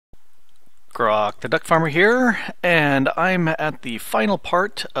Grok, the Duck Farmer here, and I'm at the final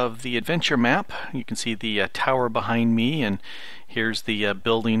part of the adventure map. You can see the tower behind me, and here's the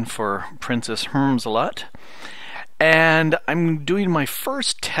building for Princess Hermsalot. And I'm doing my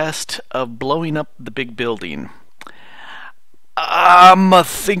first test of blowing up the big building. I'm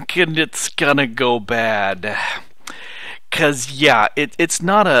thinking it's gonna go bad. 'Cause yeah, it's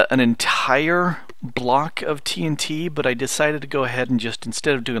not an entire block of TNT, but I decided to go ahead and just,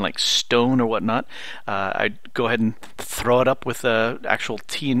 instead of doing like stone or whatnot, I'd go ahead and throw it up with actual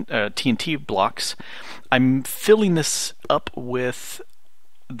TNT blocks. I'm filling this up with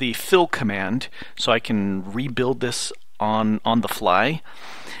the fill command so I can rebuild this on the fly.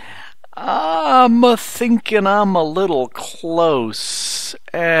 I'm thinking I'm a little close,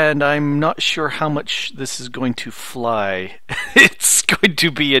 and I'm not sure how much this is going to fly. It's going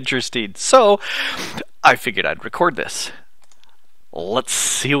to be interesting. So, I figured I'd record this. Let's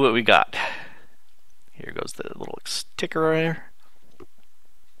see what we got. Here goes the little sticker there.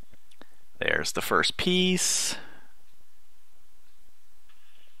 There's the first piece.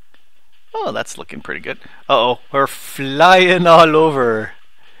 Oh, that's looking pretty good. Uh-oh, we're flying all over.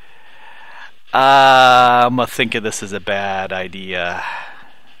 I'm thinking this is a bad idea.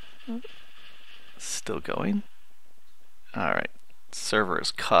 Still going. Alright, server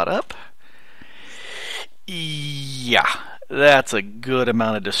is caught up. Yeah, that's a good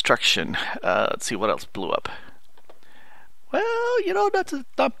amount of destruction. Let's see what else blew up. Well, you know, that's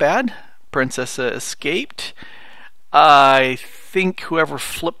not bad. Princess escaped. I think whoever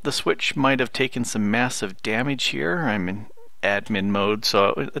flipped the switch might have taken some massive damage here. I'm in admin mode,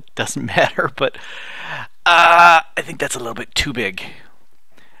 so it doesn't matter, but I think that's a little bit too big.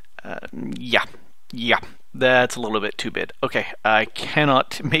 Yeah, that's a little bit too big. Okay, I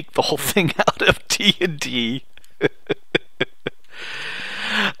cannot make the whole thing out of TNT.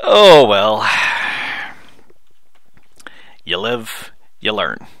 Oh well. You live, you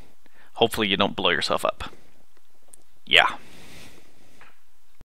learn. Hopefully you don't blow yourself up. Yeah.